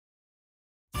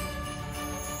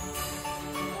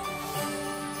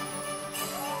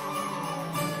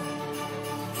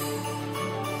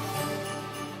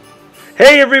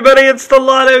Hey everybody, it's the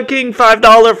Lotto King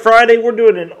 $5 Friday. We're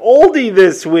doing an oldie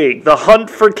this week, the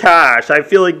Hunt for Cash. I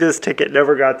feel like this ticket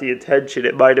never got the attention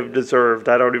it might have deserved.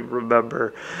 I don't even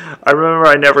remember. I remember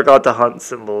I never got the hunt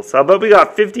symbol. So, but we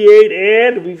got 58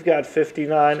 and we've got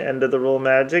 59. End of the roll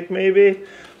magic, maybe?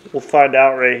 We'll find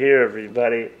out right here,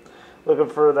 everybody. Looking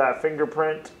for that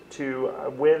fingerprint to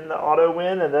win the auto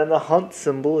win, and then the hunt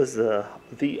symbol is the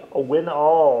win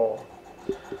all.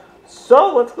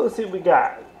 So let's go see what we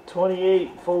got.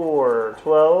 28, 4,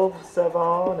 12,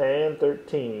 7, and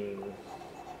 13.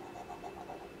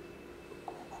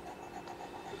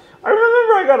 I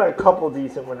remember I got a couple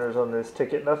decent winners on this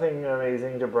ticket. Nothing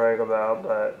amazing to brag about,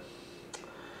 but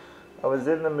I was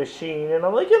in the machine, and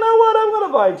I'm like, you know what? I'm going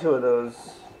to buy 2 of those.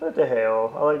 What the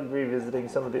hell? I like revisiting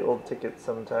some of the old tickets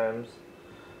sometimes.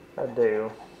 I do.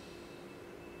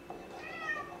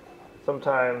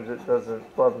 Sometimes it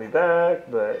doesn't love me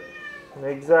back, but...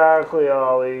 Exactly,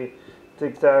 Ollie. It's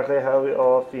exactly how we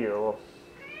all feel.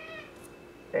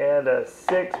 And a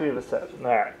 6, we have a 7.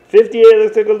 Alright, 58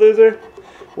 looks like a loser.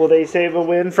 Will they save a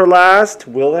win for last?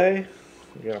 Will they?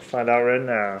 We're going to find out right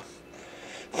now.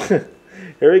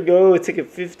 Here we go, ticket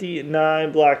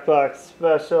 59, black box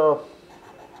special.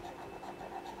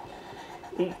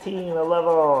 18,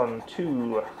 11,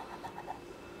 2.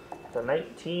 The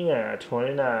 19 and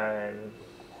 29.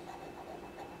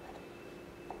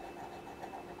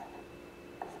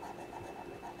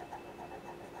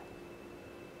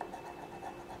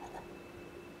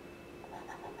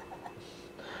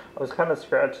 I was kind of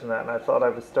scratching that, and I thought I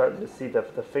was starting to see the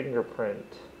fingerprint.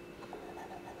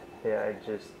 Yeah, I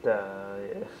just, yeah.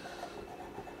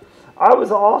 I was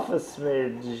off a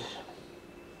smidge.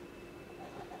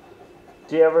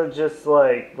 Do you ever just,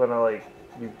 like, when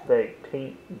you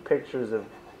paint pictures of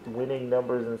winning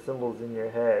numbers and symbols in your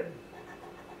head?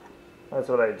 That's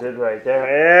what I did right there.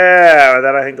 Yeah, and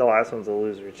then I think the last one's a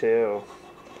loser, too.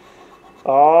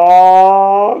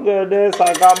 Oh, goodness.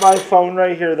 I got my phone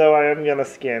right here, though. I am going to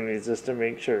scan these just to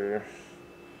make sure.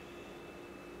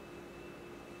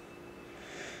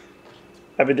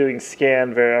 I've been doing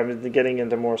I've been getting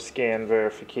into more scan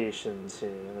verifications here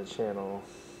in the channel.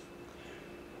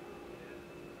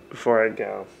 Before I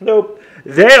go. Nope.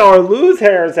 They are lose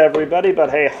hairs, everybody.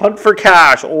 But hey, hunt for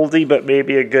cash. Oldie, but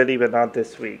maybe a goodie, but not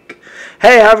this week.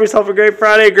 Hey, have yourself a great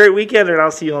Friday, a great weekend, and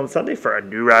I'll see you on Sunday for a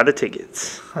new round of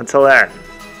tickets. Until then.